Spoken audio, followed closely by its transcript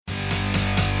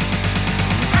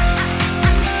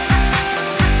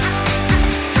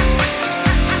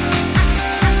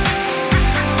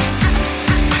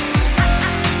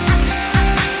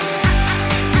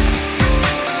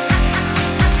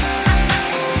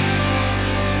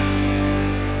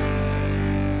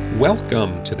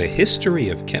Welcome to the History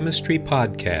of Chemistry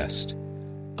podcast.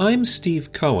 I'm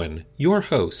Steve Cohen, your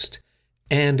host,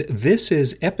 and this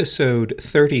is episode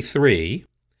 33,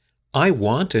 I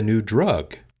Want a New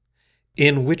Drug,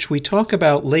 in which we talk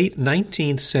about late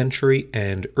 19th century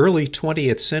and early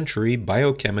 20th century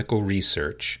biochemical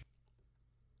research.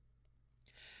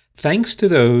 Thanks to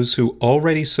those who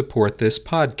already support this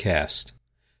podcast.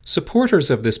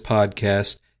 Supporters of this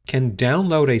podcast can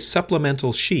download a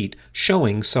supplemental sheet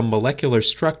showing some molecular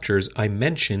structures I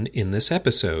mention in this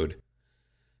episode.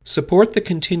 Support the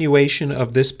continuation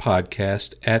of this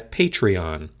podcast at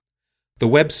Patreon. The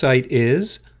website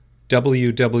is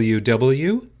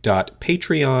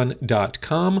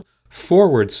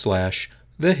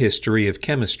www.patreon.com/The History of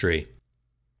Chemistry.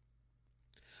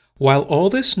 While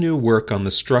all this new work on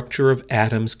the structure of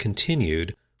atoms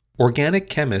continued, organic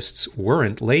chemists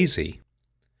weren't lazy.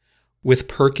 With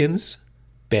Perkins,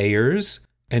 Bayer's,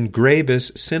 and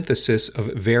Graebe's synthesis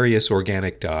of various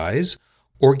organic dyes,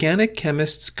 organic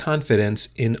chemists' confidence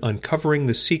in uncovering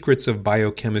the secrets of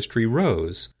biochemistry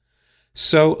rose.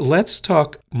 So let's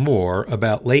talk more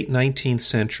about late 19th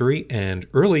century and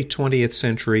early 20th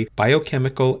century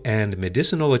biochemical and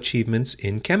medicinal achievements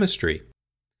in chemistry.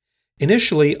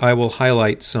 Initially, I will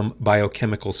highlight some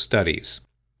biochemical studies.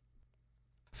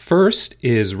 First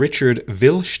is Richard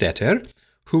Willstätter,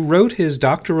 who wrote his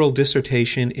doctoral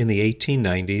dissertation in the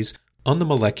 1890s on the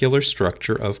molecular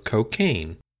structure of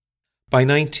cocaine. By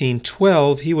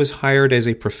 1912, he was hired as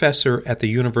a professor at the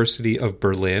University of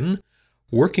Berlin,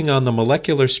 working on the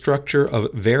molecular structure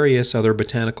of various other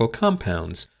botanical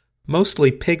compounds,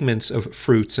 mostly pigments of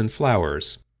fruits and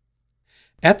flowers.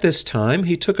 At this time,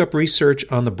 he took up research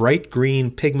on the bright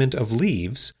green pigment of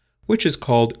leaves, which is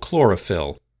called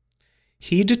chlorophyll.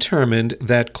 He determined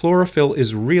that chlorophyll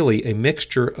is really a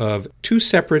mixture of two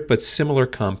separate but similar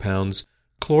compounds,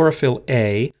 chlorophyll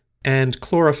A and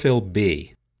chlorophyll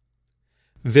B.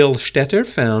 Willstätter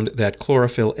found that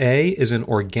chlorophyll A is an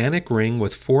organic ring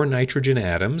with 4 nitrogen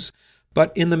atoms,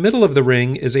 but in the middle of the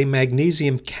ring is a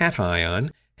magnesium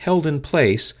cation held in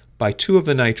place by 2 of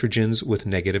the nitrogens with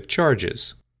negative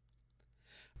charges.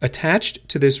 Attached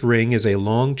to this ring is a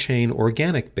long-chain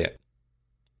organic bit.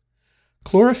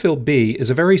 Chlorophyll B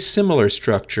is a very similar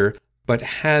structure, but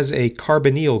has a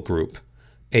carbonyl group,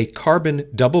 a carbon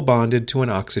double bonded to an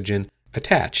oxygen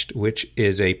attached, which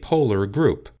is a polar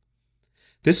group.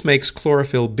 This makes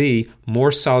chlorophyll B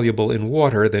more soluble in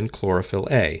water than chlorophyll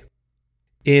A.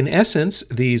 In essence,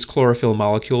 these chlorophyll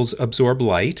molecules absorb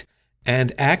light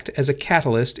and act as a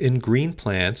catalyst in green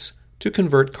plants to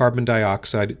convert carbon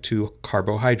dioxide to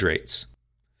carbohydrates.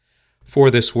 For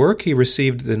this work, he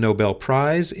received the Nobel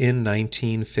Prize in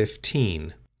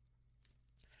 1915.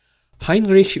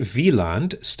 Heinrich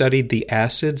Wieland studied the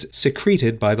acids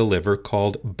secreted by the liver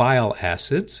called bile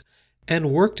acids and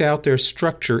worked out their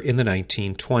structure in the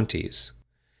 1920s.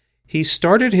 He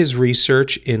started his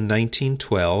research in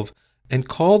 1912 and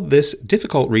called this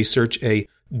difficult research a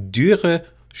dürre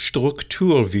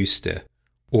Strukturwüste,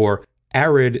 or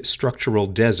arid structural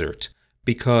desert,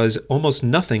 because almost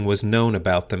nothing was known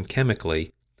about them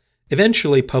chemically,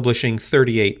 eventually publishing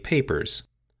 38 papers.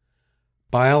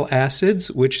 Bile acids,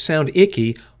 which sound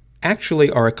icky, actually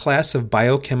are a class of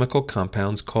biochemical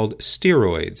compounds called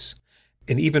steroids,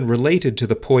 and even related to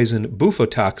the poison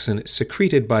bufotoxin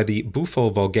secreted by the Bufo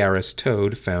vulgaris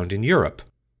toad found in Europe.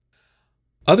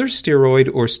 Other steroid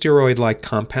or steroid-like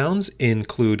compounds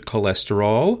include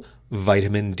cholesterol,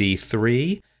 vitamin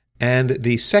D3, and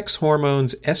the sex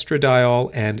hormones estradiol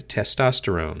and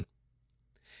testosterone.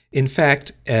 In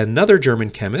fact, another German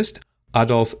chemist,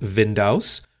 Adolf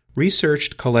Windaus,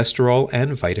 researched cholesterol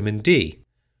and vitamin D.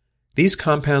 These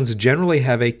compounds generally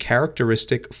have a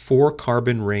characteristic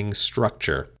 4-carbon ring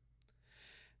structure.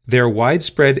 Their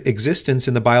widespread existence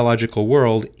in the biological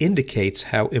world indicates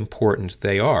how important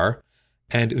they are,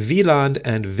 and Wieland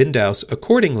and Windaus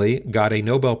accordingly got a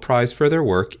Nobel Prize for their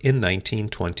work in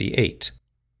 1928.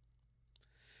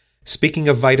 Speaking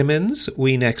of vitamins,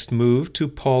 we next move to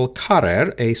Paul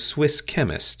Karrer, a Swiss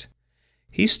chemist.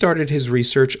 He started his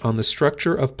research on the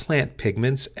structure of plant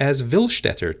pigments as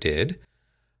Willstätter did,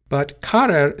 but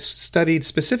Karrer studied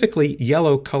specifically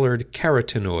yellow-colored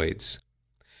carotenoids.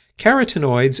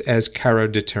 Carotenoids, as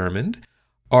Karrer determined,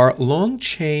 are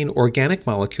long-chain organic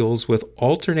molecules with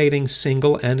alternating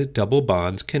single and double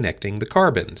bonds connecting the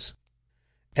carbons.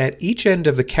 At each end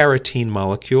of the carotene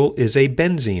molecule is a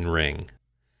benzene ring.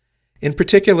 In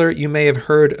particular, you may have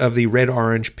heard of the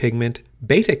red-orange pigment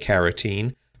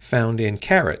beta-carotene found in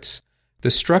carrots,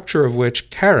 the structure of which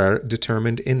Karrer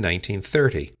determined in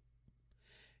 1930.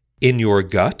 In your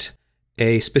gut,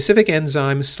 A specific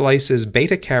enzyme slices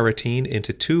beta-carotene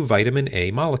into two vitamin A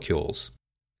molecules.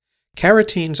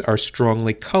 Carotenes are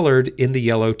strongly colored in the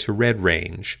yellow to red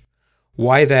range.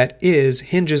 Why that is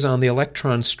hinges on the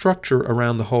electron structure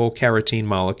around the whole carotene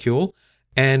molecule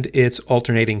and its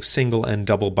alternating single and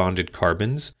double bonded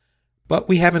carbons, but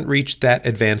we haven't reached that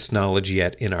advanced knowledge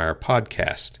yet in our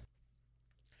podcast.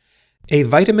 A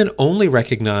vitamin only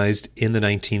recognized in the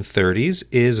 1930s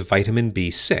is vitamin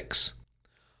B6.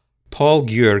 Paul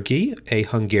György, a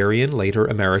Hungarian, later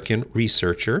American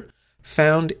researcher,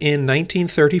 found in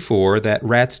 1934 that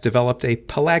rats developed a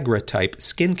pellagra-type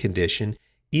skin condition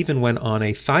even when on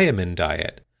a thiamine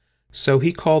diet, so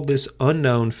he called this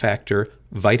unknown factor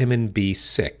vitamin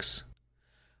B6.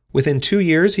 Within 2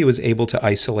 years, he was able to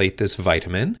isolate this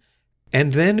vitamin,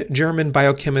 and then German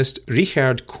biochemist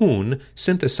Richard Kuhn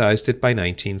synthesized it by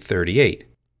 1938.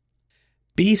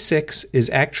 B6 is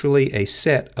actually a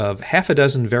set of half a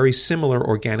dozen very similar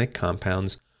organic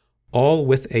compounds, all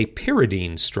with a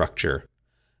pyridine structure.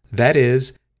 That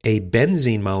is, a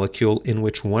benzene molecule in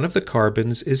which one of the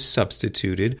carbons is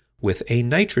substituted with a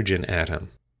nitrogen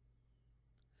atom.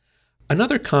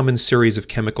 Another common series of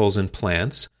chemicals in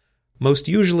plants, most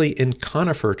usually in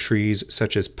conifer trees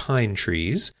such as pine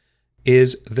trees,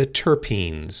 is the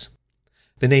terpenes.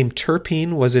 The name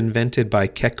terpene was invented by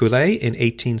Kekulé in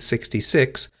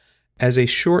 1866 as a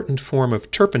shortened form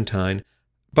of turpentine,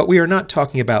 but we are not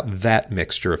talking about that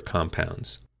mixture of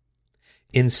compounds.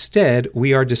 Instead,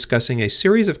 we are discussing a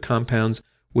series of compounds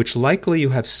which likely you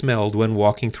have smelled when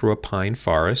walking through a pine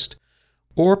forest,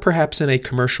 or perhaps in a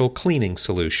commercial cleaning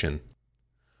solution.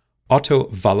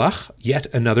 Otto Wallach, yet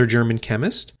another German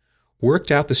chemist, worked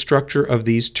out the structure of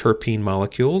these terpene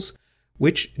molecules,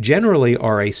 which generally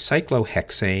are a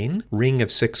cyclohexane, ring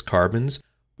of 6 carbons,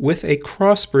 with a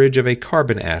cross-bridge of a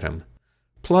carbon atom,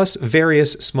 plus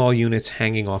various small units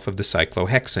hanging off of the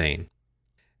cyclohexane.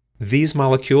 These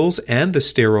molecules and the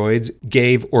steroids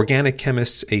gave organic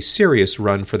chemists a serious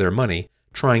run for their money,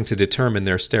 trying to determine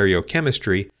their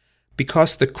stereochemistry,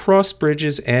 because the cross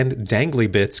bridges and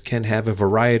dangly bits can have a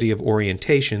variety of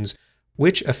orientations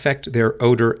which affect their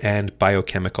odor and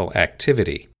biochemical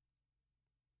activity.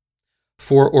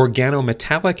 For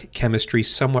organometallic chemistry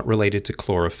somewhat related to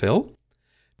chlorophyll,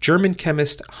 German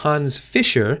chemist Hans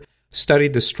Fischer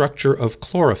studied the structure of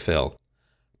chlorophyll,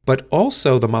 but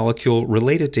also the molecule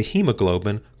related to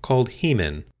hemoglobin called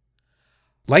hemin.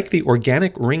 Like the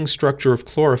organic ring structure of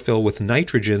chlorophyll with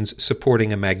nitrogens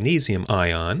supporting a magnesium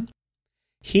ion,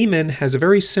 hemin has a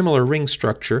very similar ring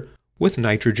structure with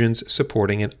nitrogens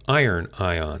supporting an iron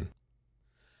ion.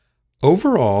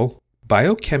 Overall,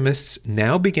 biochemists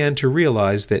now began to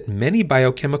realize that many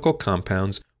biochemical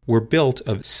compounds were built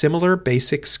of similar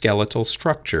basic skeletal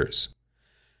structures.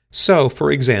 So,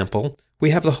 for example,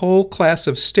 we have the whole class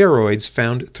of steroids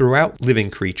found throughout living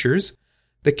creatures,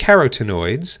 the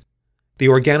carotenoids, the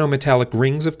organometallic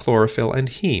rings of chlorophyll and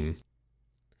heme.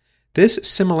 This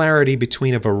similarity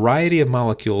between a variety of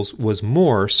molecules was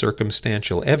more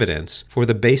circumstantial evidence for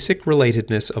the basic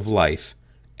relatedness of life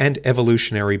and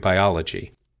evolutionary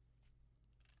biology.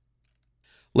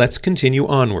 Let's continue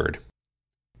onward.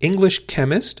 English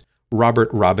chemist Robert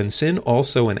Robinson,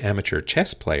 also an amateur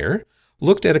chess player,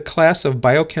 looked at a class of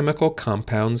biochemical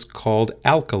compounds called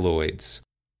alkaloids.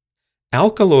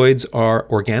 Alkaloids are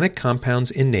organic compounds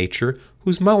in nature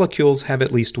whose molecules have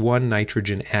at least one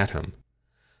nitrogen atom.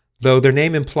 Though their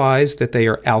name implies that they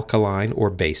are alkaline or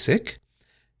basic,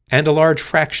 and a large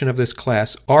fraction of this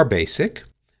class are basic,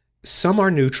 some are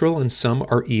neutral and some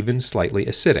are even slightly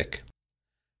acidic.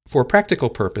 For practical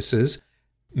purposes,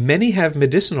 many have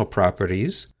medicinal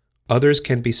properties, others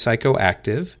can be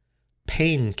psychoactive,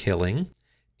 pain-killing,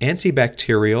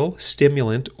 antibacterial,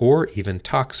 stimulant, or even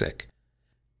toxic.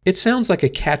 It sounds like a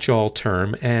catch-all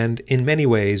term, and in many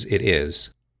ways it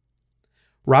is.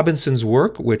 Robinson's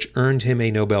work, which earned him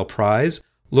a Nobel Prize,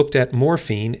 looked at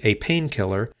morphine, a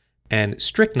painkiller, and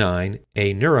strychnine,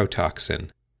 a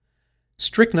neurotoxin.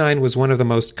 Strychnine was one of the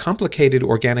most complicated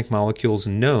organic molecules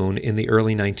known in the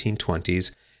early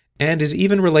 1920s and is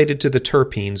even related to the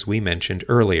terpenes we mentioned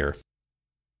earlier.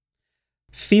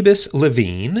 Phoebus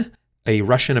Levine, a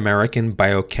Russian-American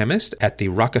biochemist at the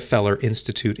Rockefeller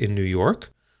Institute in New York,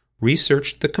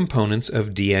 researched the components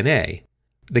of DNA,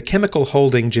 the chemical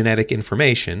holding genetic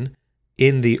information,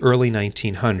 in the early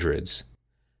 1900s.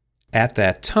 At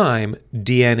that time,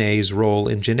 DNA's role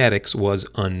in genetics was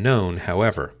unknown,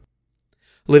 however.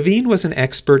 Levine was an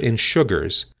expert in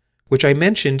sugars, which I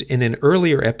mentioned in an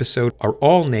earlier episode are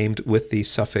all named with the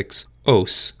suffix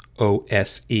ose,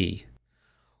 O-S-E.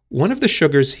 One of the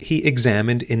sugars he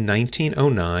examined in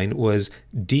 1909 was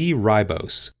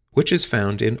D-ribose, which is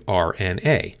found in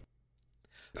RNA.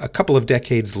 A couple of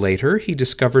decades later, he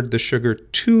discovered the sugar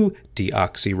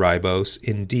 2-deoxyribose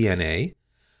in DNA,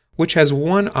 which has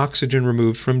one oxygen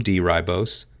removed from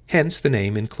D-ribose, hence the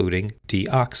name including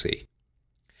deoxy.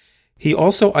 He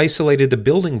also isolated the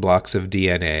building blocks of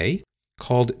DNA,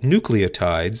 called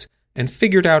nucleotides, and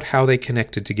figured out how they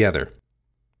connected together.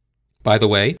 By the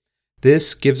way,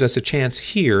 this gives us a chance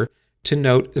here to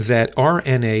note that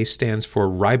RNA stands for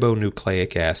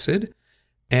ribonucleic acid,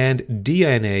 and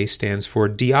DNA stands for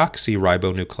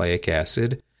deoxyribonucleic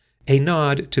acid, a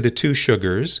nod to the two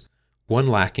sugars, one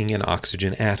lacking an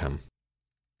oxygen atom.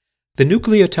 The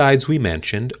nucleotides we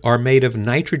mentioned are made of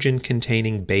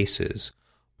nitrogen-containing bases,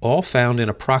 all found in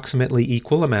approximately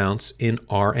equal amounts in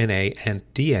RNA and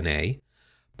DNA,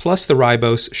 plus the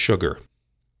ribose sugar.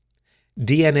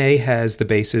 DNA has the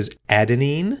bases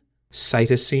adenine,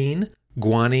 cytosine,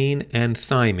 guanine, and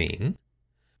thymine.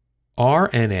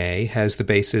 RNA has the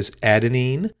bases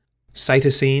adenine,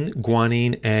 cytosine,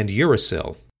 guanine, and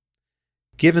uracil.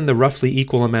 Given the roughly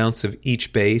equal amounts of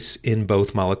each base in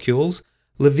both molecules,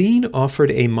 Levine offered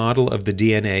a model of the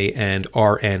DNA and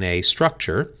RNA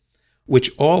structure, which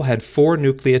all had 4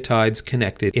 nucleotides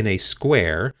connected in a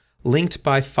square linked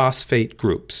by phosphate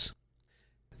groups.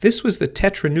 This was the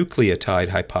tetranucleotide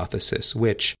hypothesis,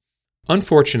 which,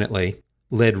 unfortunately,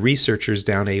 led researchers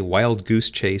down a wild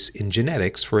goose chase in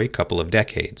genetics for a couple of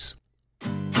decades.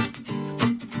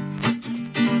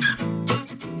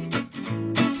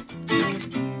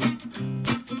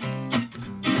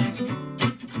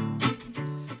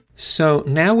 So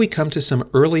now we come to some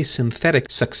early synthetic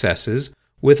successes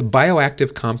with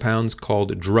bioactive compounds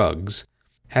called drugs,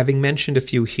 having mentioned a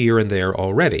few here and there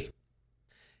already.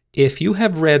 If you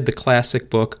have read the classic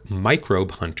book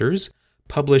Microbe Hunters,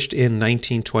 published in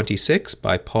 1926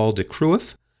 by Paul de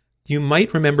Kruif, you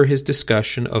might remember his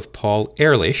discussion of Paul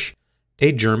Ehrlich,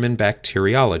 a German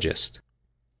bacteriologist.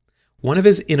 One of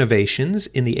his innovations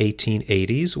in the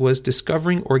 1880s was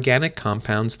discovering organic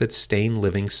compounds that stain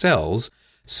living cells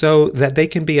so that they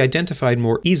can be identified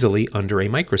more easily under a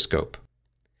microscope.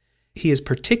 He is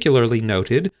particularly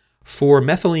noted for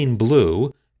methylene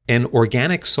blue, an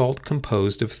organic salt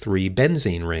composed of 3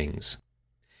 benzene rings.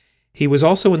 He was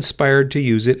also inspired to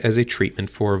use it as a treatment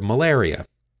for malaria.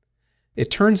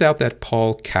 It turns out that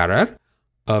Paul Karrer,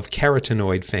 of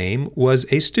carotenoid fame,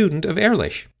 was a student of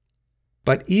Ehrlich.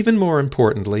 But even more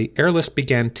importantly, Ehrlich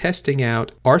began testing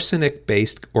out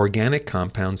arsenic-based organic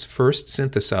compounds first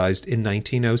synthesized in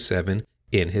 1907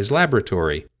 in his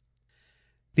laboratory.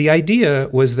 The idea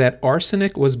was that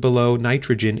arsenic was below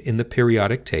nitrogen in the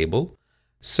periodic table,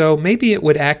 so maybe it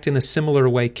would act in a similar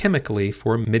way chemically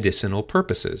for medicinal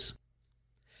purposes.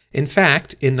 In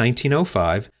fact, in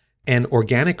 1905, an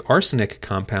organic arsenic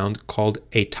compound called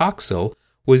atoxyl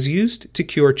was used to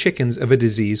cure chickens of a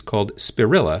disease called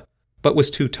spirilla, but was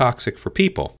too toxic for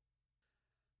people.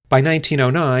 By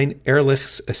 1909,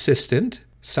 Ehrlich's assistant,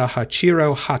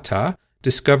 Sahachiro Hata,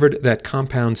 discovered that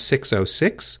compound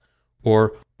 606,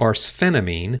 or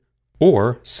arsphenamine,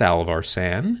 or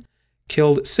salvarsan,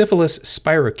 killed syphilis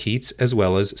spirochetes as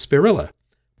well as spirilla,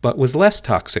 but was less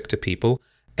toxic to people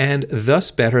and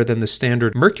thus better than the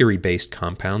standard mercury-based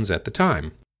compounds at the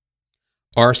time.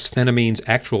 Arsphenamine's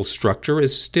actual structure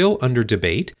is still under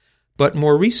debate, but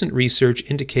more recent research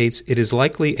indicates it is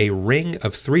likely a ring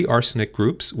of 3 arsenic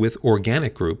groups with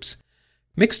organic groups,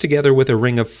 mixed together with a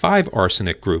ring of 5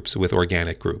 arsenic groups with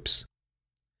organic groups.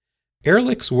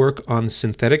 Ehrlich's work on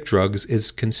synthetic drugs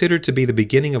is considered to be the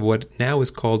beginning of what now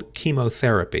is called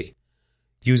chemotherapy,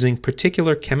 using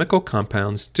particular chemical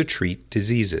compounds to treat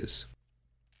diseases.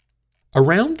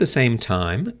 Around the same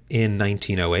time, in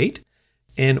 1908,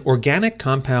 an organic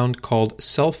compound called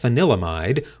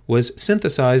sulfanilamide was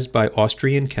synthesized by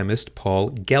Austrian chemist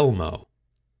Paul Gelmo.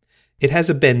 It has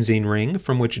a benzene ring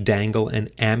from which dangle an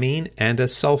amine and a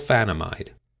sulfanamide.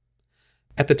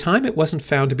 At the time, it wasn't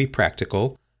found to be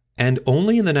practical, and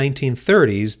only in the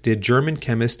 1930s did German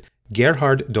chemist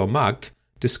Gerhard Domagk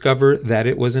discover that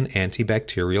it was an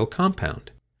antibacterial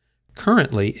compound.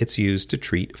 Currently, it's used to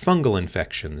treat fungal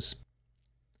infections.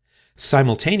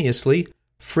 Simultaneously,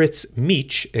 Fritz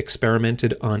Mietsch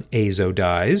experimented on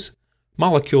azodies,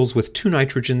 molecules with 2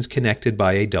 nitrogens connected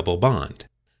by a double bond,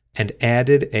 and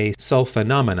added a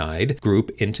sulfonamide group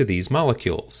into these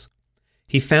molecules.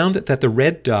 He found that the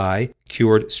red dye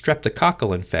cured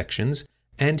streptococcal infections,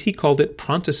 and he called it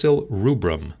Prontosil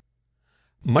rubrum.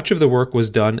 Much of the work was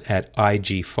done at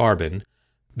IG Farben,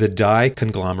 the dye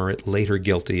conglomerate later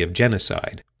guilty of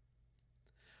genocide.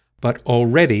 But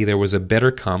already there was a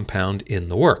better compound in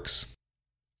the works.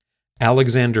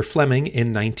 Alexander Fleming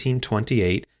in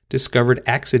 1928 discovered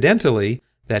accidentally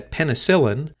that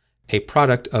penicillin, a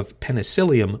product of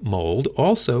penicillium mold,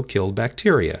 also killed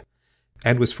bacteria,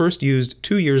 and was first used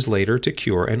 2 years later to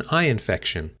cure an eye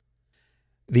infection.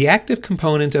 The active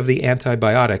component of the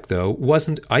antibiotic, though,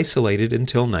 wasn't isolated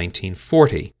until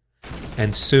 1940,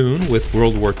 and soon, with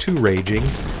World War II raging,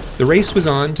 the race was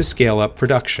on to scale up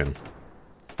production.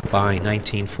 By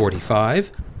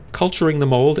 1945, culturing the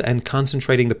mold and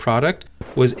concentrating the product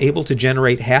was able to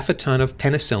generate half a ton of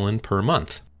penicillin per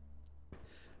month.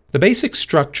 The basic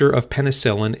structure of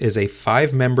penicillin is a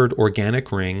 5-membered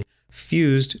organic ring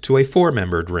fused to a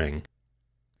 4-membered ring.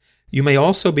 You may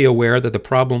also be aware that the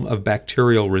problem of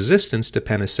bacterial resistance to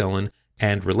penicillin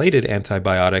and related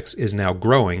antibiotics is now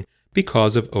growing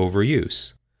because of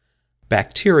overuse.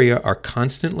 Bacteria are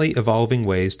constantly evolving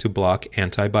ways to block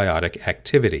antibiotic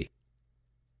activity.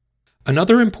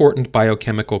 Another important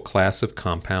biochemical class of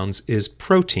compounds is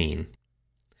protein.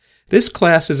 This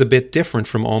class is a bit different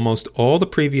from almost all the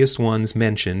previous ones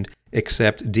mentioned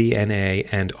except DNA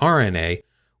and RNA,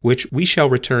 which we shall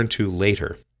return to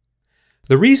later.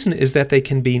 The reason is that they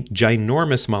can be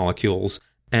ginormous molecules,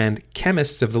 and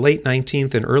chemists of the late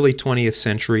 19th and early 20th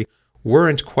century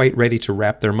weren't quite ready to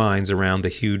wrap their minds around the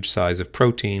huge size of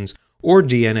proteins or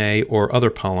DNA or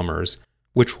other polymers,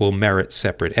 which will merit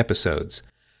separate episodes.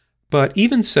 But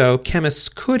even so, chemists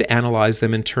could analyze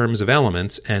them in terms of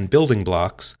elements and building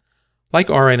blocks, like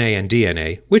RNA and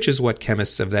DNA, which is what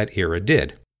chemists of that era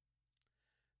did.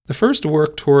 The first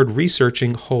work toward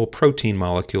researching whole protein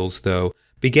molecules, though,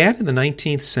 began in the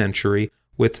 19th century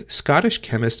with Scottish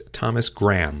chemist Thomas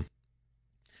Graham.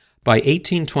 By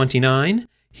 1829,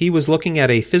 he was looking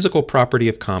at a physical property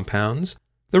of compounds,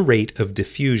 the rate of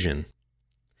diffusion.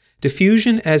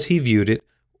 Diffusion, as he viewed it,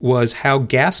 was how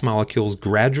gas molecules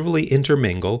gradually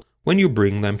intermingle when you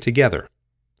bring them together.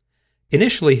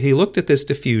 Initially, he looked at this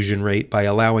diffusion rate by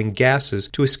allowing gases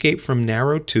to escape from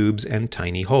narrow tubes and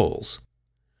tiny holes.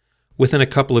 Within a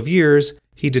couple of years,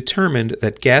 he determined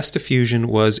that gas diffusion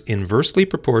was inversely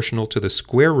proportional to the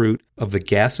square root of the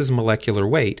gas's molecular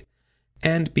weight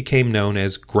and became known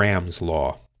as Graham's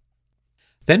law.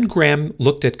 Then Graham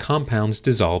looked at compounds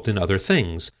dissolved in other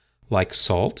things, like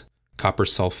salt, copper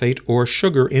sulfate, or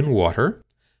sugar in water,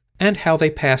 and how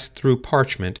they passed through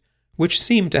parchment, which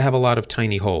seemed to have a lot of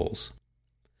tiny holes.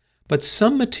 But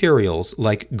some materials,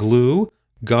 like glue,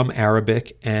 gum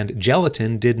arabic, and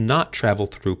gelatin, did not travel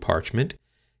through parchment,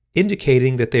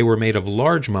 indicating that they were made of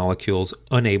large molecules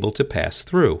unable to pass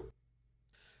through.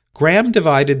 Graham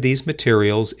divided these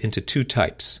materials into 2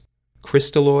 types: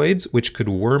 crystalloids, which could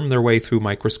worm their way through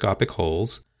microscopic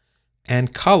holes,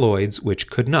 and colloids, which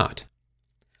could not.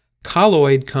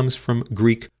 Colloid comes from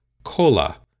Greek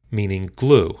kolla, meaning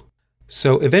glue.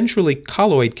 So eventually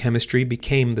colloid chemistry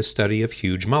became the study of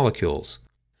huge molecules.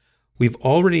 We've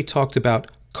already talked about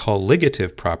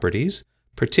colligative properties,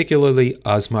 particularly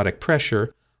osmotic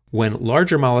pressure, when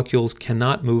larger molecules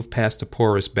cannot move past a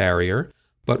porous barrier,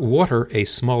 but water, a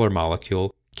smaller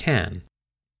molecule, can.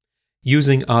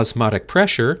 Using osmotic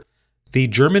pressure, the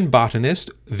German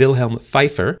botanist Wilhelm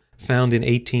Pfeiffer found in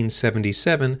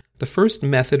 1877 the first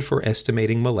method for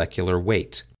estimating molecular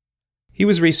weight. He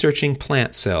was researching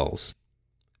plant cells.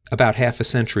 About half a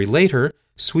century later,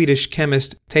 Swedish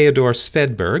chemist Theodor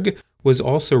Svedberg was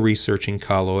also researching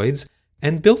colloids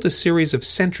and built a series of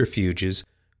centrifuges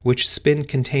which spin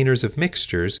containers of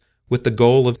mixtures with the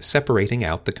goal of separating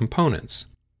out the components.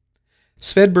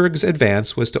 Svedberg's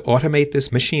advance was to automate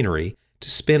this machinery to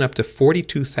spin up to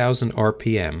 42,000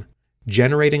 RPM,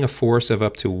 generating a force of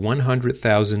up to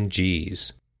 100,000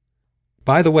 Gs.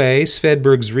 By the way,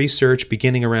 Svedberg's research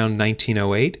beginning around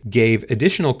 1908 gave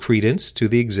additional credence to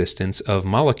the existence of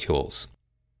molecules.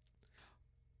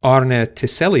 Arne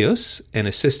Tiselius, an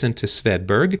assistant to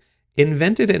Svedberg,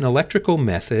 invented an electrical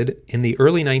method in the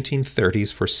early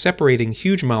 1930s for separating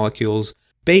huge molecules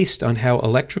based on how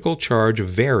electrical charge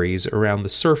varies around the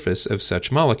surface of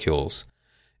such molecules.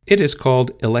 It is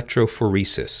called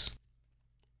electrophoresis.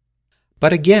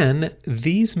 But again,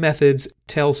 these methods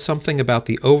tell something about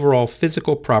the overall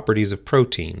physical properties of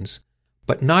proteins,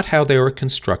 but not how they are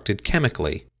constructed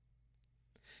chemically.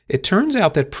 It turns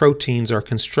out that proteins are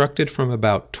constructed from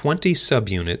about 20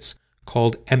 subunits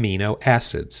called amino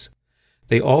acids.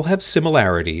 They all have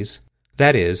similarities,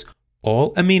 that is,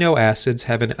 all amino acids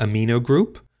have an amino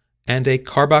group and a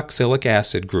carboxylic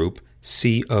acid group,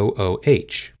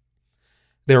 COOH.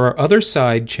 There are other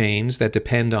side chains that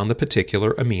depend on the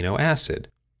particular amino acid.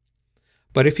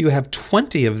 But if you have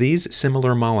 20 of these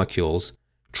similar molecules,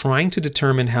 trying to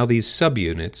determine how these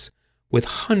subunits, with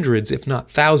hundreds if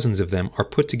not thousands of them, are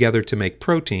put together to make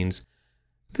proteins,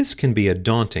 this can be a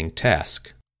daunting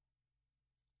task.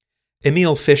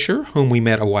 Emil Fischer, whom we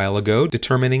met a while ago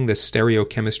determining the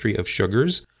stereochemistry of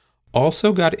sugars,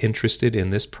 also got interested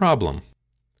in this problem.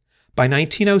 By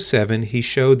 1907, he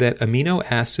showed that amino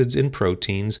acids in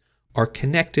proteins are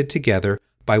connected together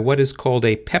by what is called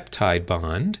a peptide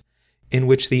bond, in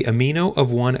which the amino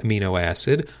of one amino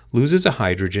acid loses a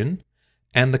hydrogen,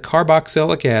 and the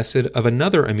carboxylic acid of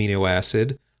another amino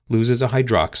acid loses a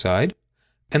hydroxide,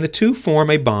 and the two form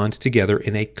a bond together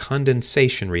in a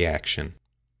condensation reaction.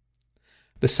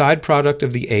 The side product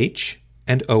of the H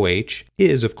and OH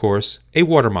is, of course, a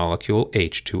water molecule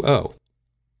H2O.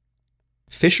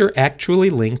 Fischer actually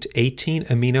linked 18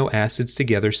 amino acids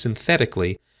together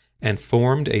synthetically and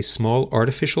formed a small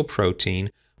artificial protein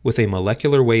with a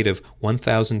molecular weight of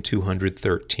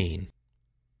 1,213.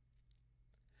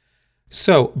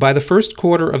 So, by the first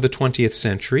quarter of the 20th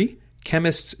century,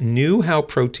 chemists knew how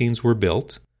proteins were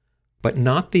built, but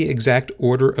not the exact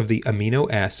order of the amino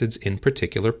acids in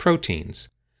particular proteins.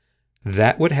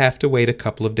 That would have to wait a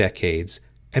couple of decades,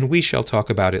 and we shall talk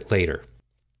about it later.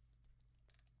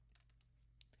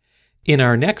 In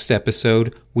our next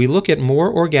episode, we look at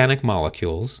more organic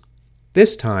molecules,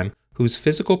 this time whose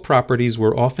physical properties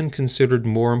were often considered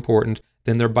more important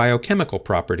than their biochemical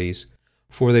properties,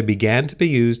 for they began to be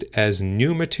used as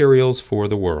new materials for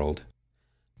the world.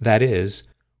 That is,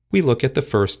 we look at the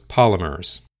first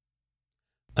polymers.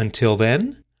 Until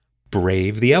then,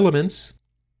 brave the elements.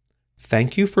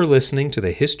 Thank you for listening to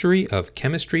the History of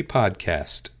Chemistry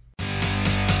podcast.